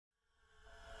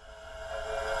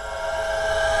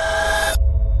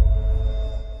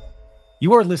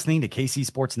You are listening to KC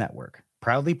Sports Network,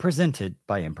 proudly presented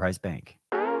by Emprise Bank.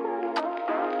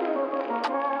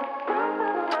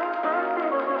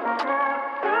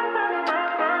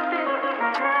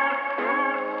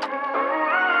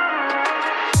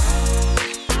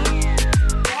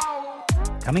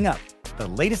 Coming up, the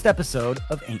latest episode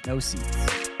of Ain't No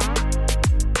Seats.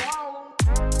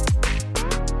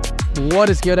 What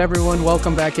is good, everyone?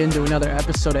 Welcome back into another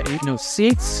episode of Ain't No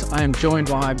Seats. I am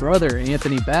joined by my brother,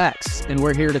 Anthony Bax, and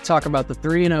we're here to talk about the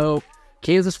 3-0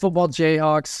 Kansas football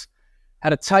Jayhawks.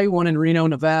 Had a tight one in Reno,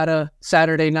 Nevada,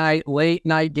 Saturday night, late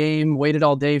night game, waited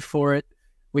all day for it.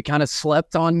 We kind of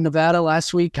slept on Nevada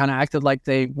last week, kind of acted like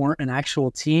they weren't an actual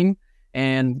team,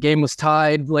 and game was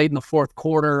tied late in the fourth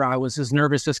quarter. I was as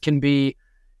nervous as can be.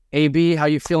 AB, how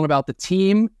you feeling about the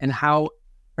team, and how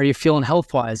are you feeling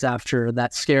health-wise after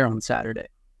that scare on Saturday?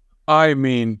 I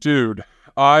mean, dude,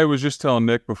 I was just telling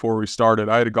Nick before we started,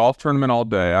 I had a golf tournament all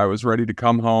day. I was ready to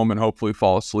come home and hopefully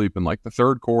fall asleep in like the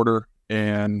third quarter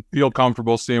and feel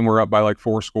comfortable seeing we're up by like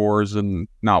 4 scores and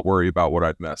not worry about what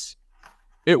I'd miss.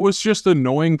 It was just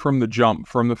annoying from the jump,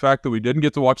 from the fact that we didn't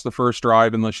get to watch the first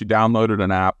drive unless you downloaded an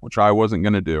app, which I wasn't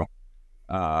going to do.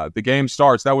 The game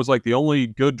starts. That was like the only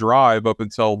good drive up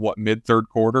until, mid-third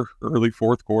quarter, early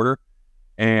fourth quarter.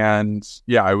 And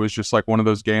yeah, it was just like one of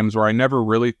those games where I never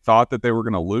really thought that they were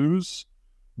going to lose,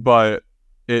 but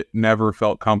it never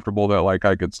felt comfortable that like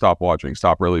I could stop watching,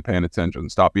 stop really paying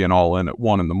attention, stop being all in at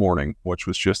 1 a.m, which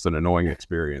was just an annoying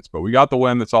experience. But we got the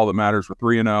win. That's all that matters. We're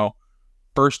 3-0.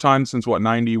 First time since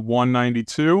 91,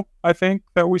 92, I think,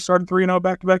 that we started 3-0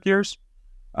 back-to-back years.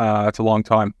 That's a long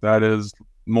time. That is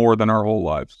more than our whole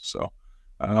lives. So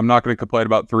I'm not going to complain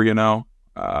about 3-0.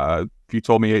 If you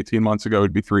told me 18 months ago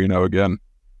it'd be 3-0 again,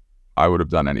 I would have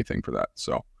done anything for that.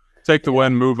 So take the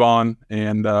win, move on,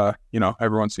 and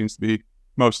everyone seems to be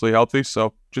mostly healthy.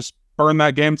 So just burn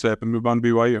that game tip and move on to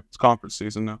BYU. It's conference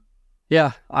season now.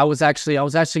 Yeah, I was actually going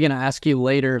to ask you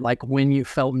later, like when you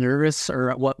felt nervous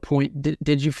or at what point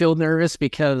did you feel nervous?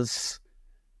 Because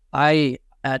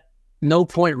at no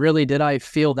point really did I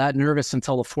feel that nervous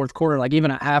until the fourth quarter. Like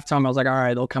even at halftime, I was like, all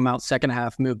right, they'll come out second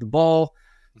half, move the ball.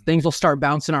 Things will start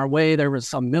bouncing our way. There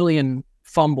was a million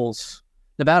fumbles.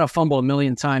 Nevada fumbled a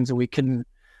million times and we couldn't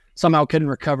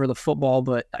recover the football.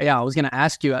 But yeah, I was going to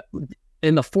ask you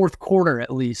in the fourth quarter,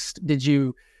 at least, did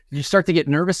you start to get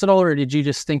nervous at all, or did you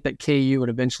just think that KU would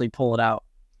eventually pull it out?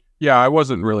 Yeah, I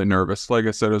wasn't really nervous. Like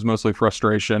I said, it was mostly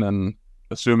frustration and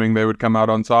assuming they would come out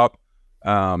on top.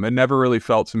 It never really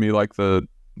felt to me like the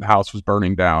house was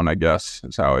burning down, I guess,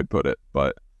 is how I'd put it.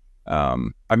 But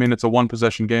I mean, it's a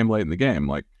 1-possession game late in the game.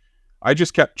 Like, I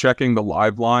just kept checking the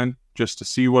live line just to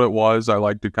see what it was. I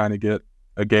like to kind of get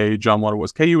a gauge on what it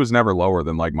was. KU was never lower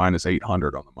than like minus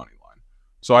 800 on the money line.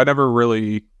 So I never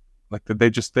really, like,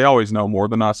 they always know more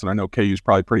than us. And I know KU's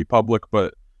probably pretty public,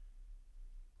 but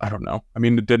I don't know. I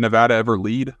mean, did Nevada ever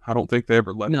lead? I don't think they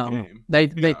ever led the game.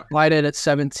 They tied it at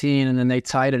 17, and then they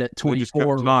tied it at 24. They just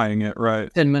kept denying it,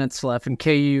 right? 10 minutes left, and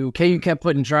KU kept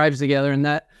putting drives together, and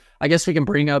that, I guess we can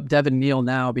bring up Devin Neal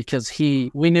now because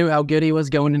we knew how good he was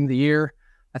going into the year.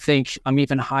 I think I'm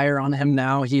even higher on him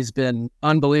now. He's been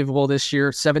unbelievable this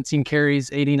year. 17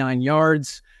 carries, 89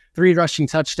 yards, 3 rushing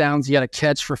touchdowns. He had a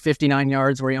catch for 59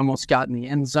 yards where he almost got in the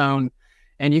end zone.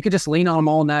 And you could just lean on him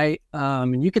all night.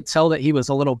 And you could tell that he was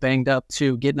a little banged up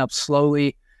too, getting up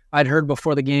slowly. I'd heard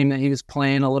before the game that he was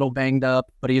playing a little banged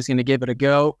up, but he was going to give it a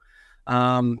go.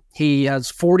 He has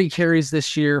 40 carries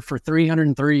this year for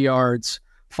 303 yards,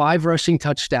 5 rushing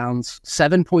touchdowns,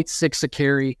 7.6 a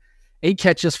carry, 8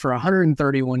 catches for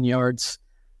 131 yards,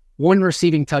 1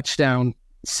 receiving touchdown,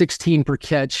 16 per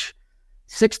catch.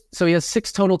 So he has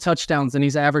 6 total touchdowns, and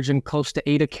he's averaging close to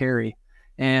 8 a carry.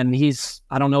 And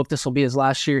I don't know if this will be his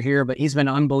last year here, but he's been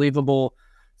unbelievable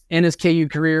in his KU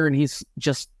career, and he's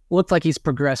just looked like he's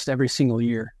progressed every single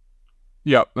year.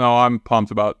 Yep. No, I'm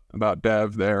pumped about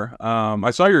Dev there.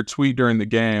 I saw your tweet during the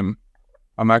game.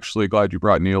 I'm actually glad you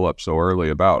brought Neal up so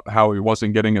early about how he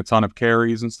wasn't getting a ton of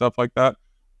carries and stuff like that.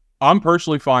 I'm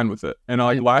personally fine with it. And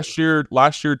like last year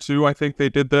too, I think they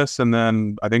did this. And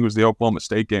then I think it was the Oklahoma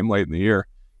State game late in the year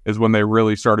is when they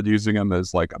really started using him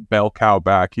as like a bell cow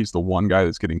back. He's the one guy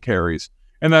that's getting carries.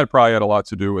 And that probably had a lot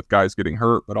to do with guys getting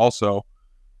hurt, but also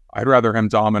I'd rather him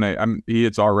dominate.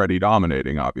 It's already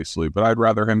dominating, obviously, but I'd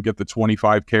rather him get the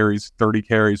 25 carries, 30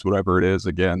 carries, whatever it is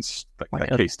against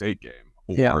that K-State game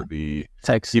or the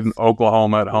Texas, even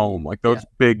Oklahoma at home. Like those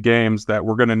big games that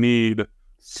we're going to need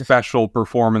special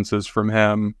performances from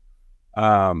him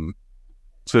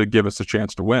to give us a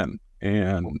chance to win.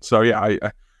 And so, yeah,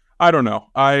 I don't know.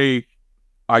 I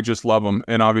just love him.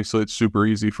 And obviously it's super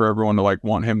easy for everyone to like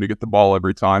want him to get the ball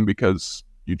every time because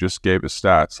you just gave his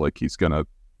stats. Like, he's going to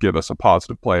give us a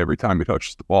positive play every time he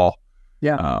touches the ball.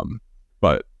 Yeah.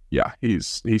 But yeah,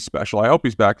 he's special. I hope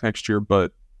he's back next year,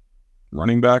 but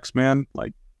running backs, man,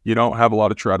 like, you don't have a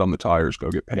lot of tread on the tires. Go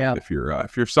get paid. Yeah. If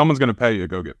you're someone's going to pay you,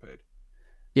 go get paid.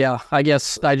 Yeah, I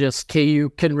guess KU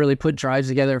couldn't really put drives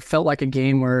together. It felt like a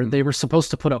game where they were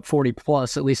supposed to put up 40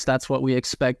 plus. At least that's what we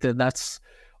expected. That's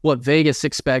what Vegas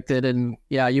expected. And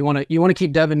yeah, you want to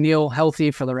keep Devin Neal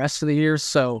healthy for the rest of the year.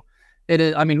 So it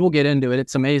is, I mean, we'll get into it.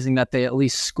 It's amazing that they at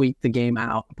least squeaked the game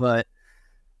out. But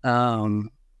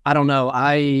I don't know.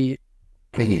 I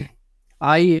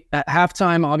at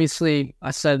halftime, obviously, I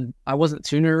said I wasn't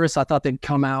too nervous. I thought they'd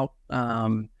come out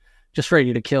just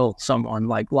ready to kill someone.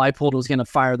 Like, Leipold was going to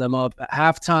fire them up at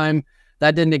halftime.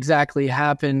 That didn't exactly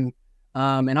happen.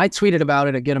 And I tweeted about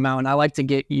it a good amount. And I like to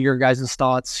get your guys'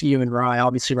 thoughts, you and Rye.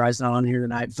 Obviously, Rye's not on here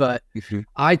tonight. But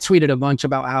I tweeted a bunch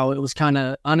about how it was kind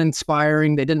of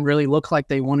uninspiring. They didn't really look like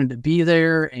they wanted to be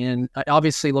there. And it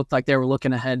obviously looked like they were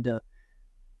looking ahead to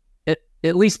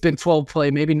at least Big 12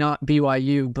 play, maybe not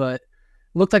BYU, but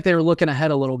looked like they were looking ahead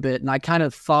a little bit. And I kind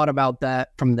of thought about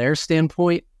that from their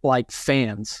standpoint, like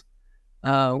fans,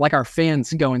 like our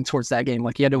fans going towards that game.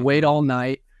 Like, you had to wait all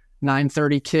night,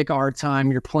 9:30 kick our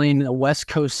time. You're playing a West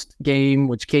Coast game,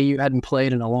 which KU hadn't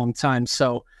played in a long time.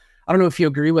 So I don't know if you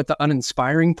agree with the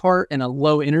uninspiring part and a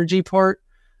low energy part.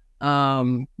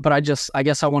 But I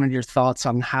guess I wanted your thoughts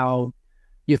on how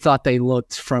you thought they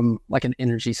looked from like an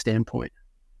energy standpoint.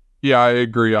 Yeah, I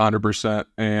agree 100%.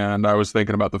 And I was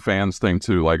thinking about the fans thing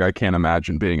too. Like, I can't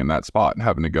imagine being in that spot and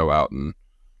having to go out and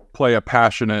play a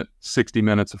passionate 60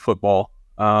 minutes of football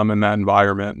in that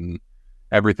environment and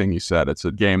everything you said. It's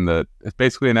a game that it's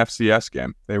basically an FCS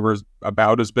game. They were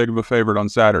about as big of a favorite on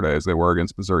Saturday as they were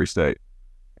against Missouri State.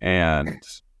 And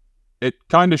it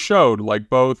kind of showed, like,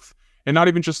 both, and not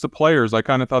even just the players. I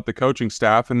kind of thought the coaching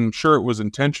staff, and sure, it was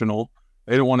intentional.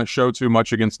 They didn't want to show too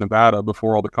much against Nevada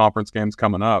before all the conference games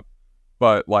coming up.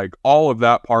 But, like, all of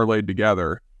that parlayed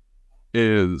together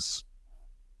is,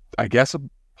 I guess, a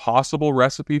possible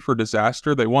recipe for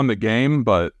disaster. They won the game,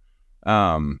 but,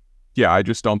 yeah, I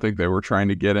just don't think they were trying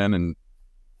to get in and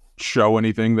show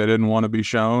anything they didn't want to be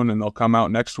shown. And they'll come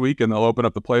out next week and they'll open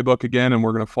up the playbook again, and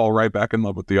we're going to fall right back in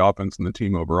love with the offense and the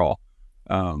team overall.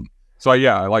 So,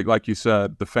 yeah, like you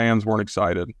said, the fans weren't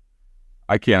excited.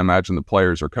 I can't imagine the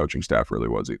players or coaching staff really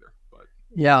was either. But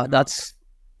yeah, that's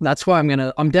why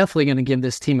I'm definitely gonna give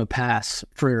this team a pass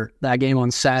for that game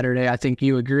on Saturday. I think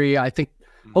you agree. I think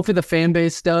hopefully the fan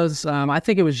base does. I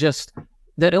think it was just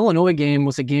that Illinois game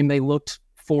was a game they looked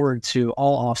forward to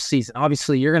all off season.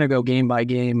 Obviously, you're gonna go game by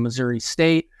game, Missouri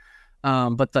State,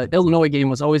 but the Illinois game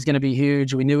was always gonna be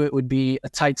huge. We knew it would be a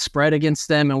tight spread against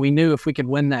them, and we knew if we could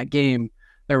win that game,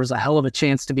 there was a hell of a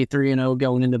chance to be 3-0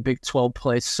 going into Big 12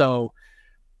 play. So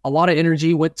a lot of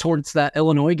energy went towards that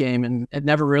Illinois game, and it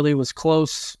never really was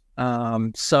close.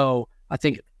 So I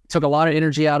think it took a lot of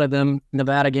energy out of them.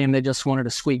 Nevada game, they just wanted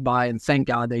to squeak by, and thank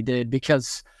God they did,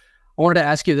 because I wanted to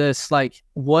ask you this, like,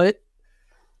 what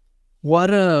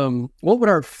would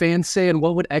our fans say, and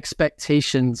what would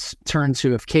expectations turn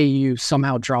to if KU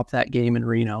somehow dropped that game in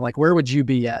Reno? Like, where would you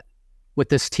be at with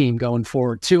this team going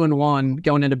forward? 2-1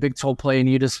 going into Big 12 play, and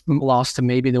you just lost to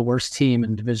maybe the worst team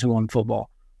in Division I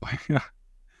football. yeah,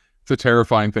 it's a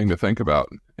terrifying thing to think about.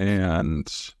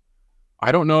 And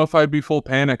I don't know if I'd be full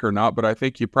panic or not, but I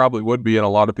think you probably would be, and a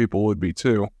lot of people would be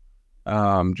too.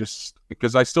 Just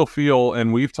because I still feel,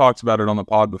 and we've talked about it on the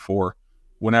pod before,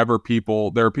 there are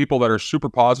people that are super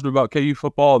positive about KU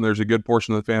football, and there's a good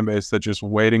portion of the fan base that's just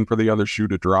waiting for the other shoe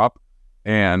to drop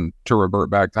and to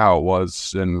revert back to how it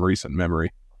was in recent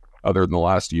memory, other than the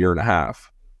last year and a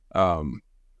half.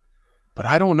 But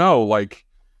I don't know, like,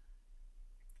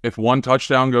 if one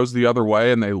touchdown goes the other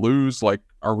way and they lose, like,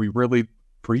 are we really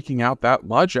freaking out that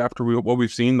much after what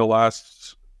we've seen the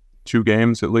last 2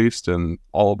 games at least, and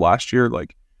all of last year?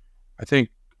 Like,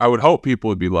 I would hope people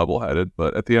would be level-headed,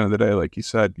 but at the end of the day, like you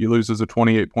said, you lose as a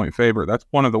 28-point favorite. That's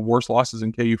one of the worst losses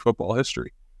in KU football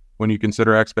history. When you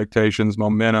consider expectations,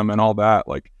 momentum, and all that,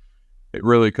 like, it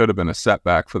really could have been a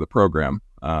setback for the program.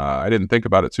 I didn't think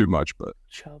about it too much, but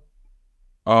Chubb.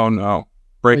 Oh no!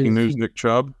 Breaking news: Nick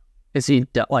Chubb. Is he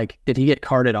did he get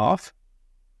carted off?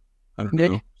 I don't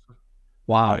know.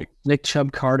 Wow. Nick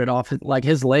Chubb carted off. Like,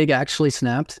 his leg actually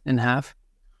snapped in half.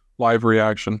 Live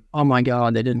reaction. Oh my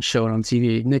God, they didn't show it on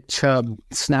TV. Nick Chubb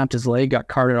snapped his leg, got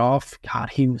carted off. God,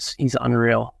 he's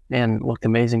unreal and looked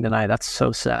amazing tonight. That's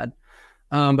so sad.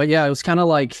 But yeah, it was kind of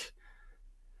like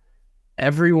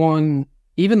everyone,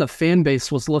 even the fan base,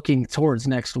 was looking towards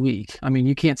next week. I mean,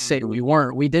 you can't say we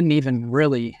weren't. We didn't even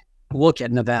really look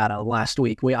at Nevada last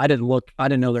week. I didn't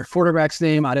know their quarterback's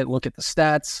name. I didn't look at the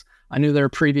stats. I knew their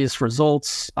previous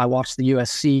results. I watched the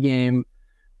USC game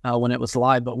when it was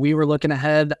live, but we were looking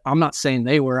ahead. I'm not saying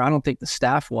they were. I don't think the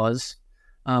staff was,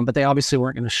 but they obviously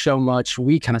weren't going to show much.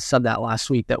 We kind of said that last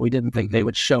week that we didn't think they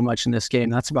would show much in this game.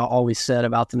 That's about all we said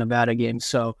about the Nevada game.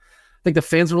 So I think the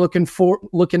fans were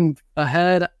looking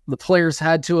ahead. The players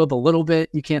had to have a little bit.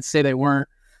 You can't say they weren't.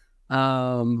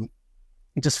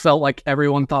 It just felt like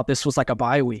everyone thought this was like a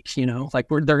bye week, like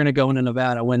they're going to go into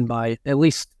Nevada, win by at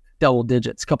least double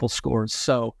digits, couple scores.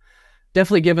 So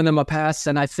definitely giving them a pass.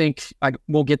 And I think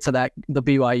we'll get to the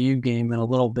BYU game in a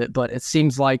little bit, but it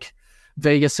seems like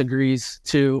Vegas agrees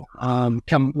to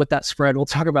come with that spread. We'll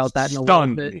talk about that in a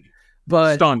little bit.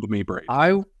 But stunned me, Brady.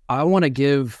 I want to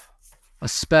give a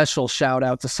special shout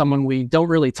out to someone we don't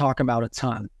really talk about a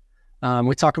ton.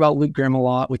 We talk about Luke Grimm a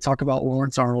lot. We talk about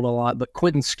Lawrence Arnold a lot, but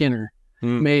Quentin Skinner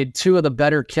made two of the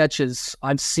better catches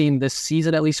I've seen this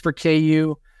season, at least for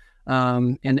KU,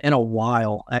 and in a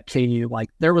while at KU.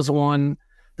 Like there was the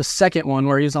second one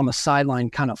where he was on the sideline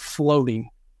kind of floating,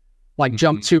 like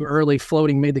jumped too early,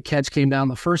 floating, made the catch, came down.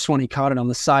 The first one, he caught it on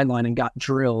the sideline and got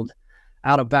drilled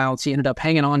out of bounds. He ended up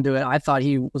hanging on to it. I thought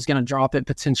he was going to drop it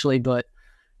potentially, but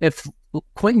if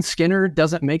Quentin Skinner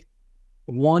doesn't make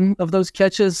one of those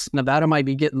catches, Nevada might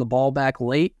be getting the ball back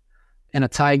late in a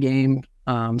tie game.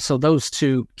 So those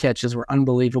two catches were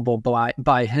unbelievable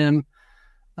by him.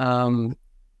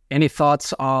 Any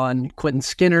thoughts on Quentin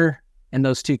Skinner and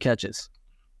those two catches?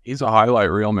 He's a highlight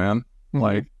reel, man.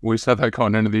 Like we said that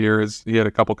going into the year, he had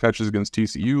a couple catches against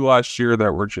TCU last year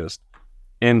that were just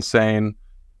insane.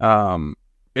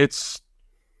 It's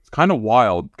kind of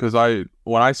wild because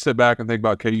when I sit back and think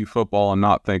about KU football and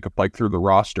not think of like through the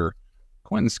roster,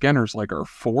 Quentin Skinner's like our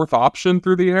fourth option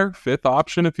through the air, fifth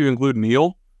option if you include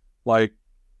Neal. Like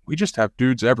we just have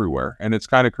dudes everywhere, and it's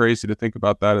kind of crazy to think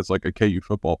about that as like a KU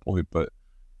football point, but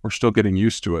we're still getting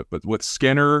used to it. But with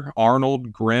Skinner,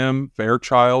 Arnold, Grimm,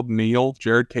 Fairchild, Neal,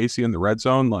 Jared Casey in the red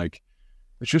zone, like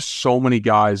there's just so many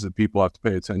guys that people have to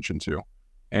pay attention to,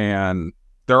 and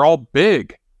they're all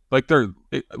big. Like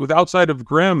with outside of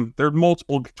Grimm, there are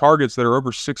multiple targets that are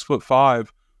over 6'5". A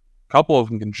couple of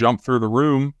them can jump through the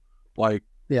room. Like,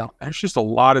 yeah, there's just a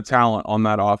lot of talent on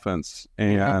that offense.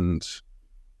 And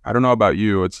I don't know about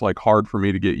you, it's like hard for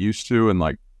me to get used to and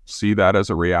like see that as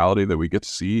a reality that we get to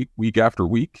see week after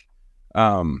week.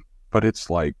 But it's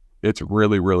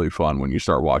really, really fun when you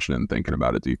start watching it and thinking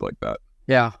about it deep like that.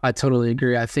 Yeah, I totally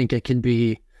agree. I think it can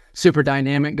be super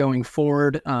dynamic going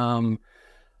forward.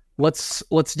 Let's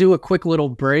do a quick little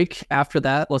break. After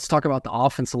that, let's talk about the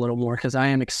offense a little more because I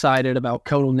am excited about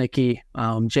Kotelnicki,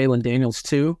 Jalen Daniels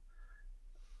too,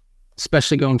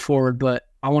 especially going forward. But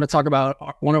I want to talk about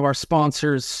one of our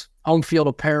sponsors, Home Field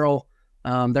Apparel.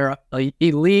 They're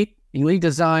elite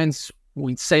designs.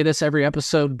 We say this every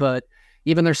episode, but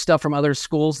even their stuff from other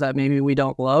schools that maybe we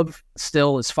don't love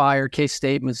still is fire.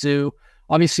 K-State, Mizzou.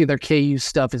 Obviously, their KU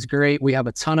stuff is great. We have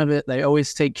a ton of it. They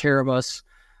always take care of us.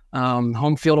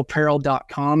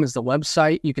 Homefieldapparel.com is the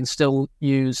website. You can still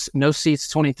use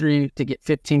NoSeats23 to get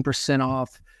 15%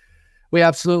 off. We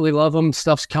absolutely love them.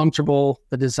 Stuff's comfortable.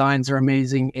 The designs are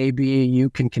amazing. AB, you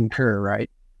can concur, right?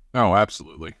 Oh,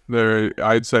 absolutely.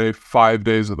 I'd say 5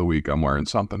 days of the week I'm wearing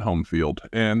something Home Field,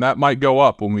 and that might go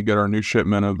up when we get our new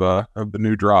shipment of the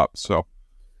new drop. So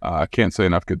I can't say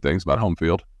enough good things about Home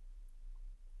Field.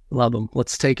 Love them.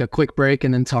 Let's take a quick break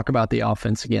and then talk about the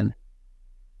offense again.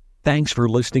 Thanks for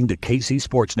listening to KC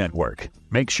Sports Network.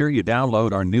 Make sure you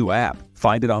download our new app.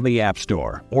 Find it on the App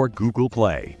Store or Google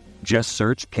Play. Just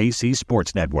search KC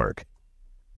Sports Network.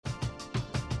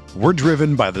 We're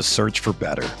driven by the search for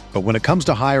better. But when it comes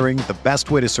to hiring, the best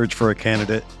way to search for a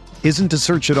candidate isn't to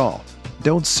search at all.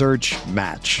 Don't search,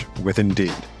 match with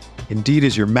Indeed. Indeed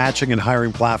is your matching and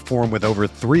hiring platform with over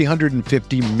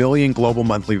 350 million global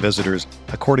monthly visitors,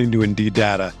 according to Indeed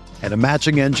data, and a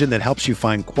matching engine that helps you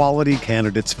find quality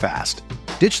candidates fast.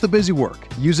 Ditch the busy work.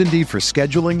 Use Indeed for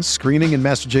scheduling, screening, and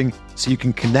messaging so you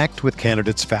can connect with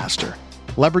candidates faster.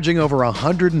 Leveraging over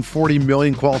 140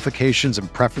 million qualifications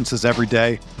and preferences every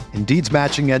day, Indeed's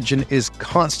matching engine is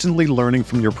constantly learning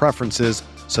from your preferences,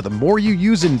 so the more you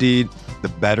use Indeed, the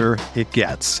better it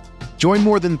gets. Join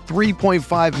more than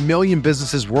 3.5 million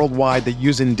businesses worldwide that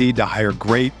use Indeed to hire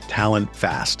great talent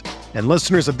fast. And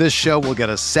listeners of this show will get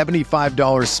a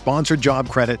 $75 sponsored job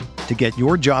credit to get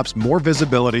your jobs more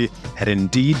visibility at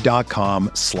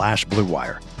Indeed.com/Blue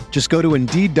Wire. Just go to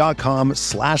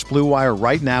Indeed.com/Blue Wire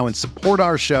right now and support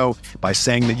our show by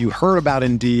saying that you heard about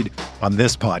Indeed on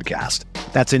this podcast.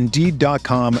 That's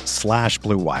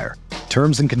Indeed.com/Blue Wire.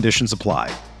 Terms and conditions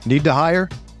apply. Need to hire?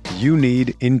 You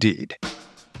need Indeed.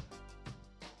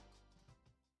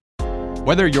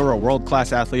 Whether you're a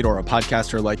world-class athlete or a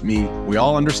podcaster like me, we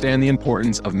all understand the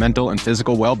importance of mental and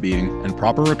physical well-being and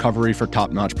proper recovery for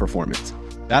top-notch performance.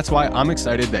 That's why I'm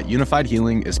excited that Unified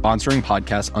Healing is sponsoring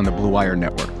podcasts on the Blue Wire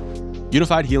Network.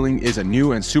 Unified Healing is a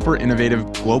new and super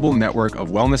innovative global network of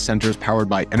wellness centers powered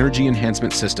by Energy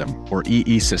Enhancement System, or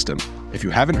EE System. If you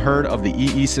haven't heard of the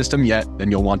EE System yet, then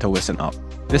you'll want to listen up.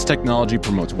 This technology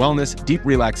promotes wellness, deep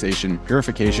relaxation,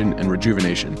 purification, and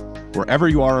rejuvenation. Wherever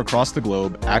you are across the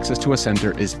globe, access to a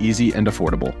center is easy and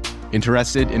affordable.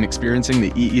 Interested in experiencing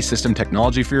the EE System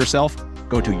technology for yourself?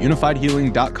 Go to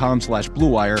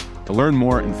unifiedhealing.com/bluewire to learn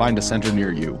more and find a center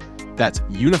near you. That's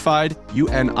unified,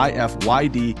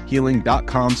 UNIFYD,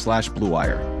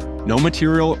 healing.com/bluewire. No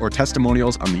material or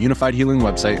testimonials on the Unified Healing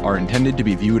website are intended to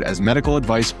be viewed as medical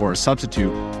advice or a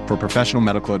substitute for professional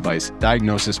medical advice,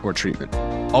 diagnosis, or treatment.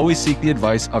 Always seek the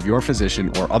advice of your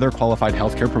physician or other qualified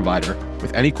healthcare provider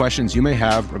with any questions you may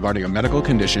have regarding a medical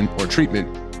condition or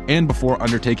treatment and before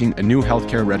undertaking a new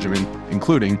healthcare regimen,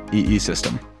 including EE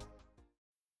System.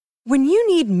 When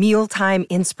you need mealtime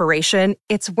inspiration,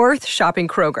 it's worth shopping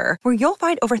Kroger, where you'll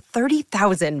find over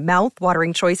 30,000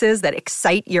 mouth-watering choices that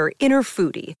excite your inner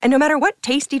foodie. And no matter what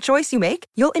tasty choice you make,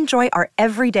 you'll enjoy our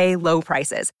everyday low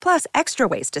prices, plus extra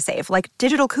ways to save, like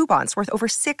digital coupons worth over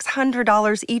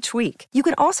 $600 each week. You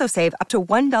can also save up to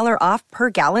 $1 off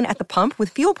per gallon at the pump with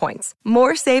fuel points.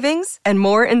 More savings and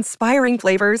more inspiring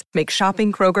flavors make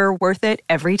shopping Kroger worth it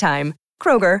every time.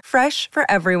 Kroger, fresh for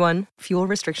everyone. Fuel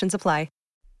restrictions apply.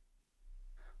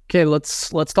 Okay,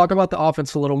 let's talk about the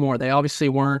offense a little more. They obviously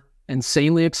weren't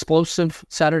insanely explosive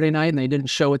Saturday night, and they didn't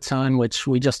show a ton, which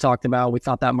we just talked about. We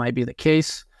thought that might be the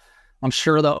case. I'm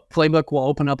sure the playbook will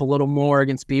open up a little more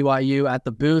against BYU at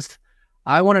the booth.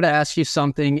 I wanted to ask you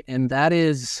something, and that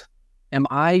is, am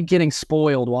I getting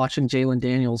spoiled watching Jalen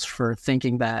Daniels for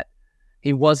thinking that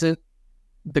he wasn't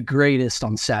the greatest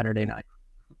on Saturday night?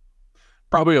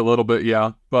 Probably a little bit,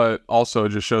 yeah. But also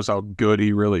it just shows how good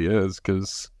he really is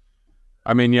because,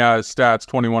 I mean, yeah, his stats,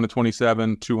 21 to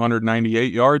 27,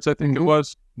 298 yards, I think it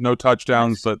was. No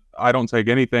touchdowns, but I don't take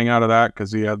anything out of that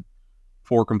because he had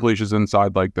 4 completions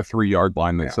inside like the 3-yard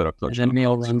line they set up. And then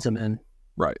Neal runs him in.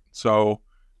 Right. So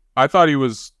I thought he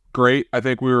was great. I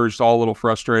think we were just all a little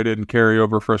frustrated and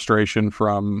carryover frustration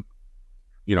from,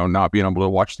 not being able to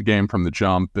watch the game from the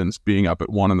jump and being up at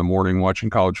 1 a.m.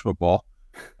 watching college football.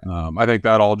 I think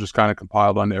that all just kind of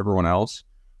compiled onto everyone else.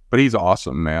 But he's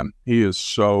awesome, man. He is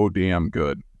so damn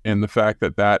good. And the fact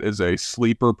that that is a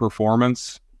sleeper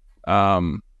performance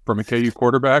from a KU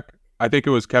quarterback, I think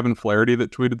it was Kevin Flaherty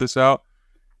that tweeted this out.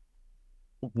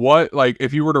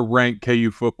 If you were to rank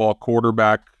KU football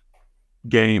quarterback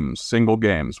games, single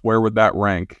games, where would that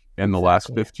rank in the last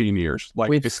 15 years?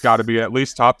 It's got to be at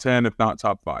least top 10, if not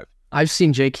top 5. I've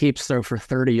seen Jake Heaps throw for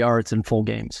 30 yards in full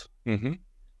games. Mm-hmm.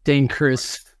 Dane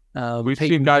Chris. We've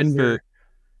seen guys that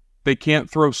they can't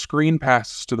throw screen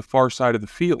passes to the far side of the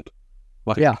field.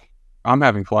 I'm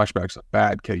having flashbacks of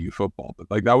bad KU football, but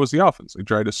that was the offense. They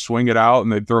tried to swing it out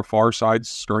and they'd throw far side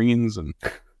screens and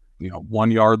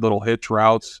 1-yard little hitch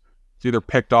routes. It's either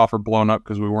picked off or blown up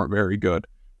because we weren't very good.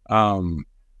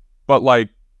 But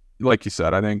like you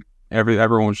said, I think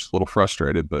everyone was just a little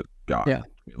frustrated. But God,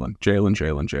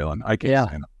 Jalen, I can't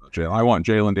stand up Jalen. I want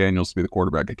Jalen Daniels to be the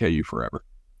quarterback at KU forever.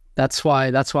 That's why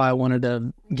I wanted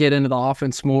to get into the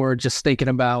offense more, just thinking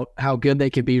about how good they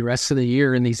could be rest of the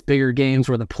year in these bigger games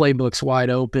where the playbook's wide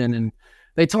open. And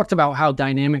they talked about how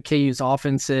dynamic KU's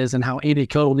offense is and how Andy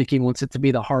Kotelnicki wants it to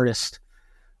be the hardest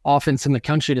offense in the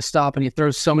country to stop. And he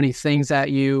throws so many things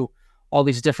at you, all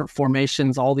these different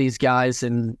formations, all these guys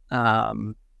in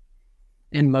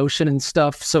motion and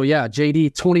stuff. So yeah,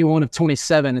 JD 21 of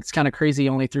 27. It's kind of crazy. He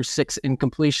only threw 6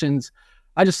 incompletions.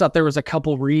 I just thought there was a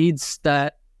couple reads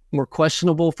that were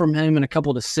questionable from him and a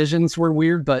couple decisions were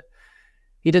weird, but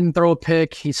he didn't throw a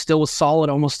pick. He still was solid,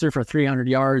 almost threw for 300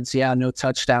 yards. Yeah, no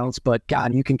touchdowns, but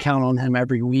God, you can count on him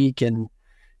every week, and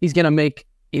he's going to make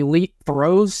elite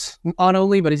throws not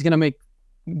only, but he's going to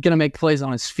make plays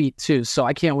on his feet too. So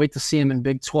I can't wait to see him in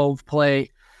Big 12 play.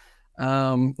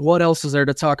 What else is there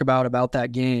to talk about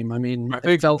that game? I mean, I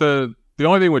think the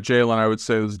only thing with Jalen I would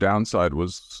say was downside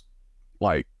was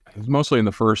it was mostly in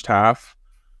the first half.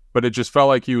 But it just felt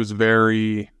like he was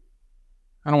very,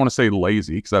 I don't want to say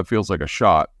lazy because that feels like a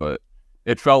shot, but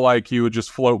it felt like he would just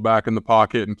float back in the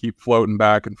pocket and keep floating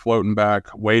back,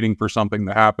 waiting for something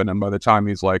to happen. And by the time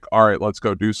he's like, all right, let's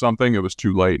go do something, it was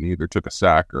too late and he either took a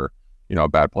sack or, a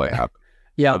bad play happened.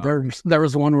 Yeah, there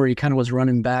was one where he kind of was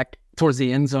running back towards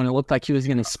the end zone. It looked like he was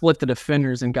going to split the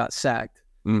defenders and got sacked.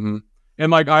 Mm-hmm.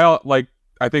 And I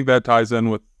think that ties in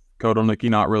with Kotelnicki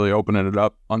not really opening it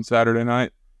up on Saturday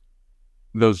night.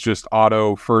 those just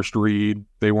auto first read,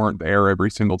 they weren't there every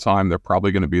single time. They're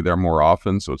probably going to be there more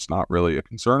often, so it's not really a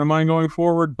concern of mine going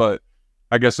forward. But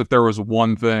I guess if there was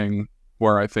one thing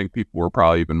where I think people were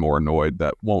probably even more annoyed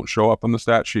that won't show up on the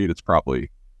stat sheet, it's probably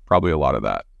a lot of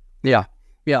that. Yeah.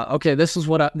 Okay. This is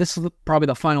probably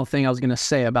the final thing I was going to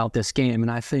say about this game.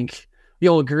 And I think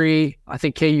you'll agree. I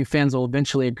think KU fans will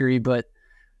eventually agree, but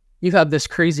you have this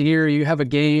crazy year. You have a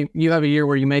year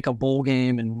where you make a bowl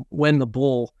game and win the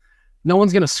bowl. No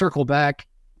one's going to circle back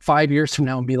 5 years from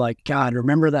now and be like, God,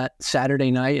 remember that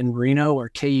Saturday night in Reno where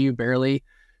KU barely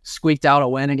squeaked out a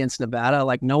win against Nevada?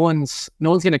 Like no one's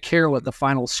going to care what the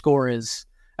final score is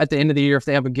at the end of the year if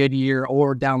they have a good year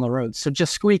or down the road. So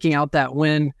just squeaking out that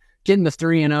win, getting the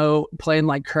 3-0, playing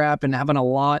like crap, and having a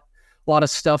lot of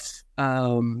stuff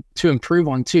to improve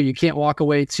on too. You can't walk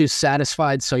away too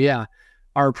satisfied. So yeah,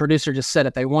 our producer just said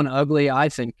it. They won ugly. I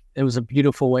think it was a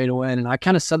beautiful way to win. And I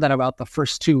kind of said that about the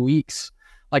first 2 weeks.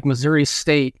 Like Missouri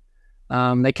State,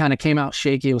 they kind of came out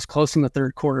shaky. It was close in the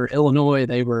third quarter. Illinois,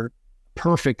 they were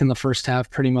perfect in the first half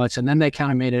pretty much. And then they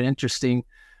kind of made it interesting.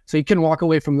 So you can walk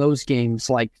away from those games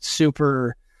like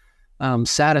super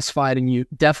satisfied, and you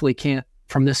definitely can't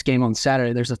from this game on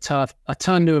Saturday. There's a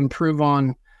ton to improve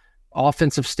on,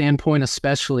 offensive standpoint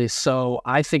especially. So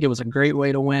I think it was a great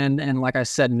way to win. And like I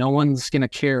said, no one's going to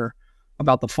care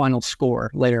about the final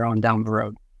score later on down the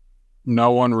road.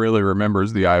 No one really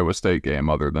remembers the Iowa State game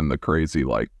other than the crazy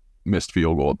missed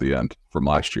field goal at the end from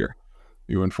last year.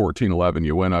 You win 14-11,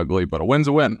 you win ugly, but a win's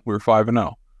a win. We were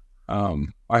 5-0.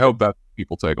 I hope that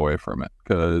people take away from it,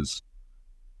 because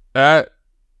the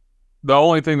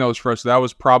only thing that was frustrating, that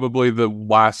was probably the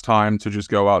last time to just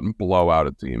go out and blow out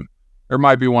a team. There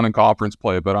might be one in conference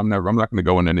play, but I'm not going to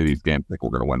go into any of these games think we're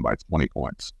going to win by 20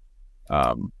 points.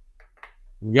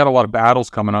 We got a lot of battles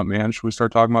coming up, man. Should we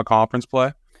start talking about conference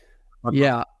play?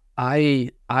 Yeah, I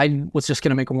was just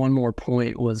going to make one more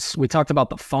point. Was we talked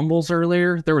about the fumbles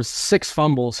earlier? There was 6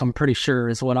 fumbles, I'm pretty sure,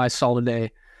 is what I saw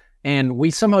today. And we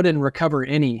somehow didn't recover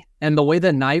any. And the way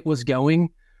the night was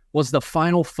going was the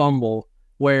final fumble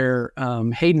where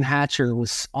Hayden Hatcher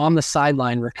was on the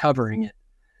sideline recovering it.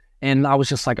 And I was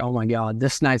just like, oh my God,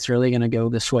 this night's really going to go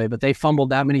this way. But they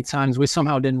fumbled that many times. We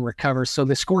somehow didn't recover. So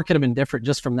the score could have been different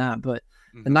just from that. But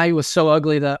the night was so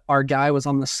ugly that our guy was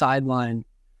on the sideline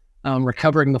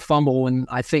recovering the fumble. And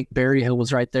I think Berryhill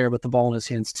was right there with the ball in his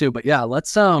hands too. But yeah,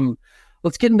 let's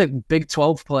get into Big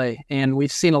 12 play. And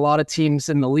we've seen a lot of teams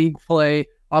in the league play.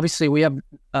 Obviously, we have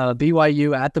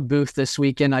BYU at the booth this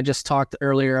weekend. I just talked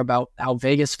earlier about how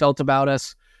Vegas felt about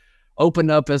us.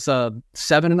 Opened up as a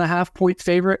 7.5 point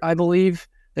favorite, I believe.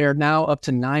 They are now up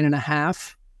to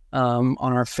 9.5 on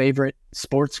our favorite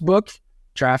sports book,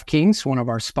 DraftKings, one of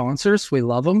our sponsors. We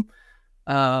love them.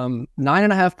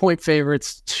 9.5 point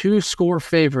favorites, 2-score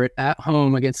favorite at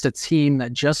home against a team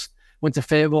that just went to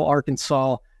Fayetteville,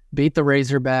 Arkansas, beat the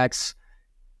Razorbacks.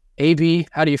 AB,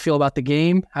 how do you feel about the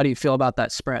game? How do you feel about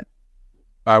that spread?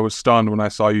 I was stunned when I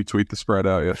saw you tweet the spread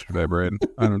out yesterday, Braden.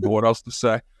 I don't know what else to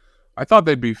say. I thought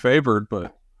they'd be favored,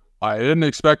 but I didn't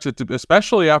expect it to,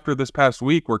 especially after this past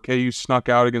week where KU snuck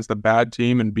out against a bad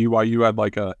team and BYU had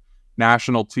like a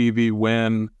national TV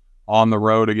win on the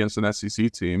road against an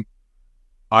SEC team.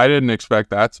 I didn't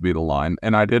expect that to be the line,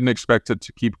 and I didn't expect it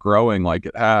to keep growing like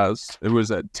it has. It was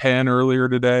at 10 earlier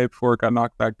today before it got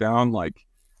knocked back down. Like,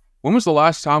 when was the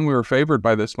last time we were favored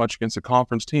by this much against a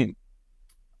conference team?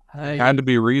 It had to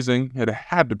be Reesing. It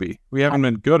had to be. We haven't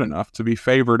been good enough to be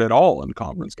favored at all in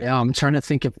conference games. Yeah, I'm trying to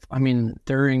think after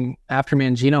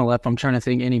Mangino left, I'm trying to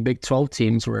think any Big 12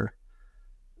 teams were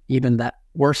even that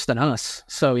worse than us.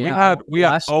 So yeah, we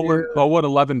had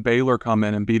 11 Baylor come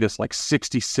in and beat us like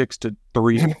 66-3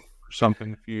 or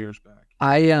something a few years back.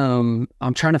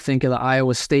 I'm trying to think of the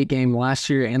Iowa State game last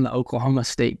year and the Oklahoma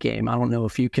State game. I don't know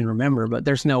if you can remember, but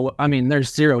there's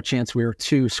zero chance we were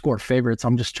 2-score favorites.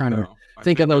 I'm just trying to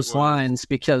think of those lines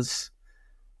because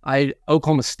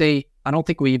Oklahoma State, I don't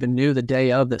think we even knew the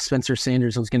day of that Spencer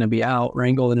Sanders was going to be out.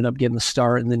 Rangel ended up getting the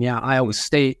start. And then, Iowa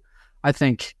State, I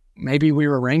think maybe we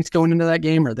were ranked going into that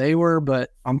game or they were,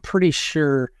 but I'm pretty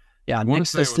sure. Yeah, I want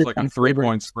to say it was like a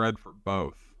 3-point spread for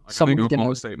both. I think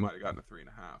Oklahoma State might have gotten a 3.5,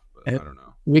 but I don't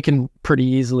know. We can pretty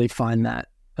easily find that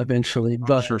eventually.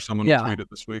 I'm sure someone will tweet it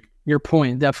this week. Your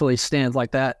point definitely stands.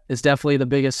 Like that is definitely the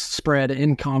biggest spread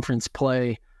in conference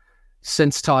play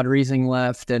since Todd Reesing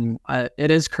left. And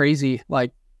it is crazy.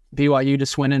 Like BYU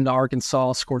just went into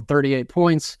Arkansas, scored 38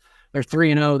 points. They're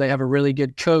 3-0. They have a really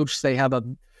good coach. They have a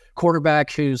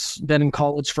quarterback who's been in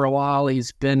college for a while.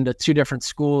 He's been to 2 different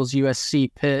schools,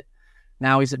 USC, Pitt.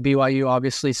 Now he's at BYU,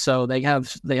 obviously. So they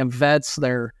have vets.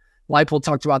 They're Leipold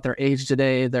talked about their age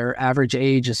today. Their average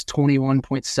age is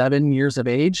 21.7 years of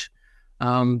age.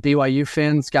 BYU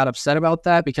fans got upset about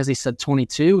that because he said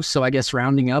 22. So I guess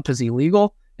rounding up is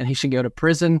illegal and he should go to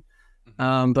prison.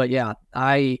 But yeah,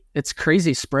 it's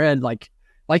crazy spread. Like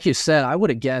you said, I would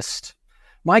have guessed,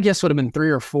 my guess would have been 3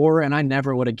 or 4, and I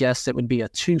never would have guessed it would be a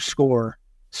 2-score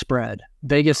spread.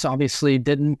 Vegas obviously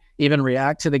didn't even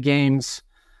react to the games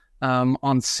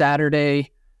on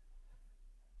Saturday.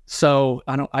 So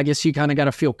I guess you kind of got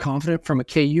to feel confident from a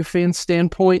KU fan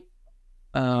standpoint.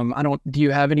 Do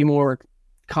you have any more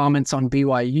comments on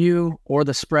BYU or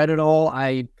the spread at all?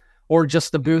 Or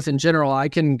just the booth in general? I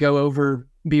can go over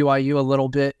BYU a little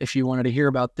bit if you wanted to hear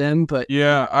about them, but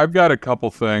yeah, I've got a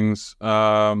couple things.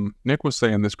 Nick was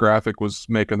saying this graphic was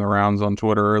making the rounds on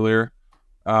Twitter earlier.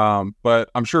 But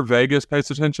I'm sure Vegas pays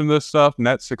attention to this stuff.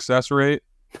 Net success rate.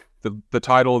 The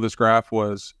title of this graph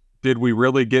was, did we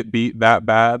really get beat that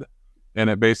bad? And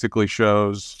it basically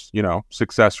shows,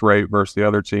 success rate versus the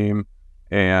other team,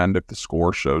 and if the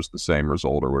score shows the same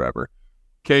result or whatever.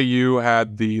 KU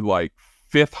had the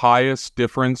 5th highest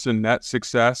difference in net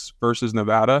success versus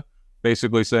Nevada,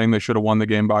 basically saying they should have won the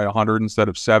game by 100 instead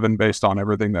of 7 based on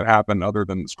everything that happened other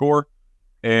than the score.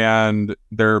 And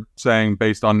they're saying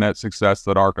based on net success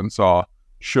that Arkansas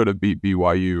should have beat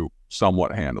BYU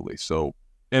somewhat handily. So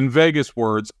in Vegas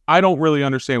words, I don't really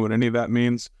understand what any of that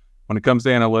means. When it comes to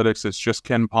analytics, it's just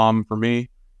Ken Palm for me.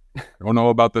 I don't know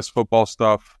about this football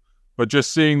stuff, but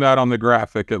just seeing that on the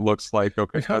graphic, it looks like,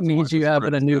 okay. That means you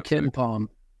having a new Ken Palm.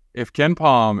 If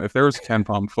there was Ken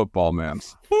Palm football, man,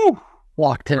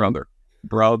 Locked in.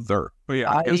 Brother. But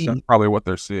yeah, I guess that's probably what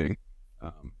they're seeing.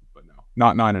 But no,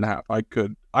 not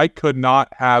 9.5. I could not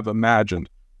have imagined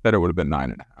that it would have been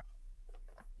 9.5.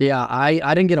 Yeah, I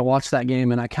didn't get to watch that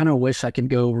game, and I kind of wish I could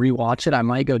go rewatch it. I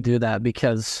might go do that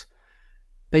because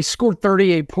they scored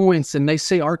 38 points, and they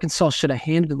say Arkansas should have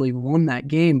handily won that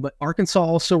game, but Arkansas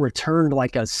also returned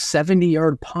like a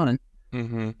 70-yard punt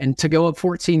and to go up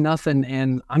 14-0.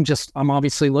 And I'm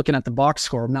obviously looking at the box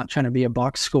score. I'm not trying to be a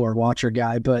box score watcher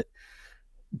guy, but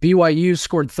BYU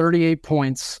scored 38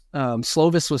 points.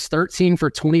 Slovis was 13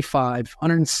 for 25,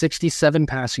 167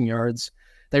 passing yards.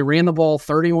 They ran the ball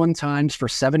 31 times for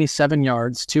 77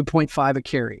 yards, 2.5 a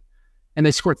carry. And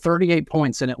they scored 38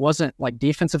 points, and it wasn't like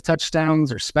defensive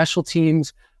touchdowns or special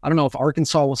teams. I don't know if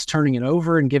Arkansas was turning it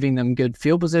over and giving them good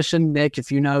field position. Nick,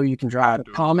 if you know, you can drop a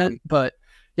comment. But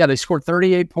yeah, they scored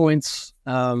 38 points.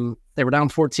 They were down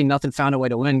 14-0, found a way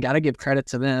to win. Got to give credit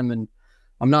to them. And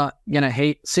I'm not going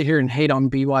to sit here and hate on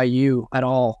BYU at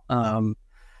all.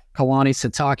 Kalani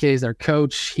Sitake is their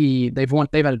coach.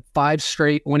 They've had 5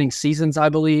 straight winning seasons, I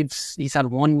believe. He's had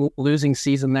 1 losing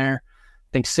season there.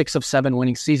 I think 6 of 7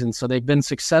 winning seasons. So they've been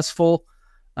successful.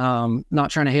 Not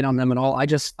trying to hate on them at all.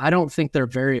 I don't think they're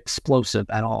very explosive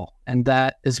at all. And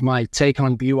that is my take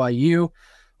on BYU.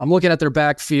 I'm looking at their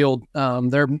backfield.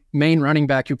 Their main running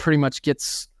back, who pretty much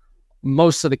gets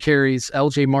most of the carries,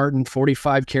 LJ Martin,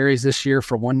 45 carries this year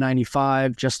for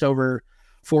 195, just over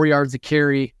 4 yards a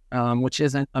carry. Which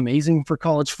isn't amazing for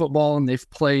college football, and they've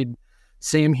played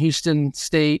Sam Houston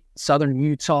State, Southern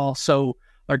Utah, so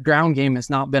their ground game has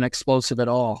not been explosive at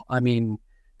all. I mean,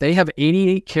 they have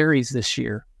 88 carries this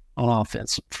year on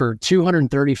offense for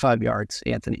 235 yards,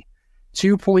 Anthony.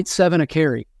 2.7 a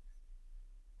carry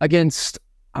against,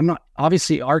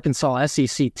 obviously Arkansas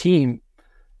SEC team,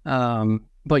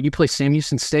 but you play Sam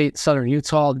Houston State, Southern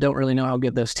Utah, don't really know how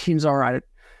good those teams are. I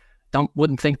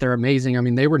wouldn't think they're amazing. I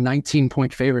mean, they were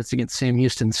 19-point favorites against Sam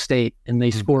Houston State, and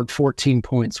they scored 14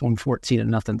 points,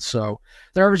 114-0. So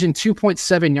they're averaging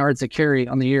 2.7 yards a carry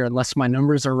on the year, unless my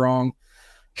numbers are wrong.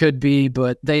 Could be,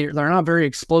 but they're not very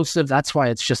explosive. That's why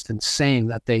it's just insane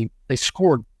that they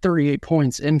scored 38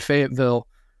 points in Fayetteville.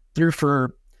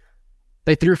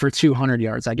 They threw for 200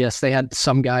 yards. I guess they had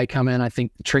some guy come in, I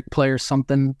think the trick player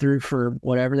something, threw for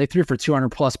whatever. They threw for 200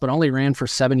 plus, but only ran for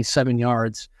 77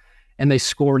 yards. And they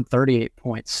scored 38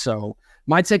 points. So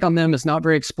my take on them is not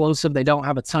very explosive. They don't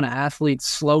have a ton of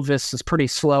athletes. Slovis is pretty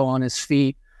slow on his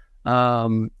feet.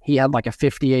 He had like a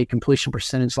 58 completion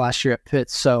percentage last year at Pitt.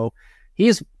 So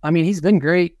he's been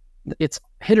great. It's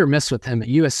hit or miss with him. At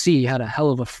USC, he had a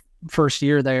hell of a first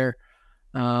year there.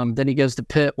 Then he goes to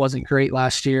Pitt, wasn't great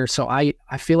last year. So I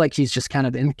feel like he's just kind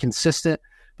of inconsistent,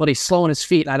 but he's slow on his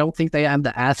feet. I don't think they have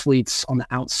the athletes on the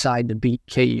outside to beat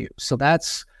KU. So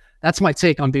that's my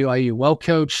take on BYU.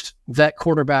 Well-coached, vet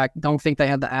quarterback. Don't think they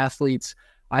have the athletes.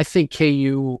 I think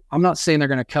KU, I'm not saying they're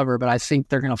going to cover, but I think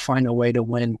they're going to find a way to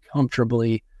win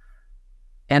comfortably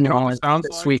and on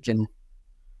this weekend.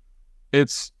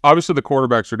 It's obviously the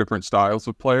quarterbacks are different styles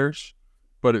of players,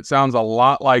 but it sounds a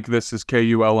lot like this is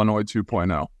KU Illinois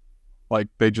 2.0. Like,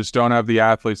 they just don't have the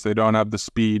athletes. They don't have the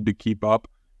speed to keep up.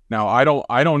 Now, I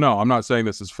don't know. I'm not saying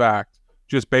this is fact.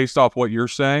 Just based off what you're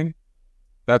saying,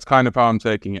 that's kind of how I'm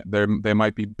taking it. They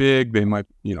might be big. They might,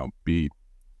 be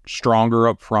stronger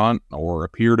up front or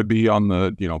appear to be on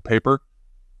the, paper.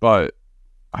 But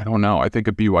I don't know. I think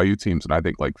of BYU teams, and I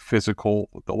think like physical,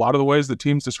 a lot of the ways that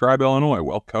teams describe Illinois,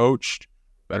 well coached,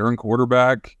 veteran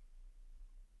quarterback.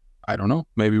 I don't know.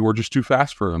 Maybe we're just too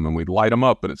fast for them, and we'd light them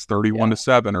up, and it's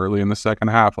 31-7 early in the second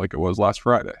half, like it was last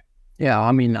Friday. Yeah,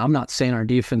 I mean, I'm not saying our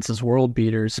defense is world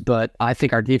beaters, but I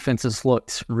think our defenses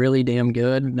looked really damn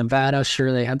good. Nevada,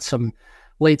 sure, they had some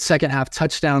late second half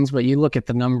touchdowns, but you look at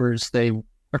the numbers,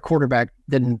 our quarterback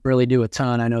didn't really do a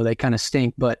ton. I know they kind of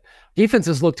stink, but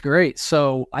defenses looked great.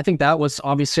 So I think that was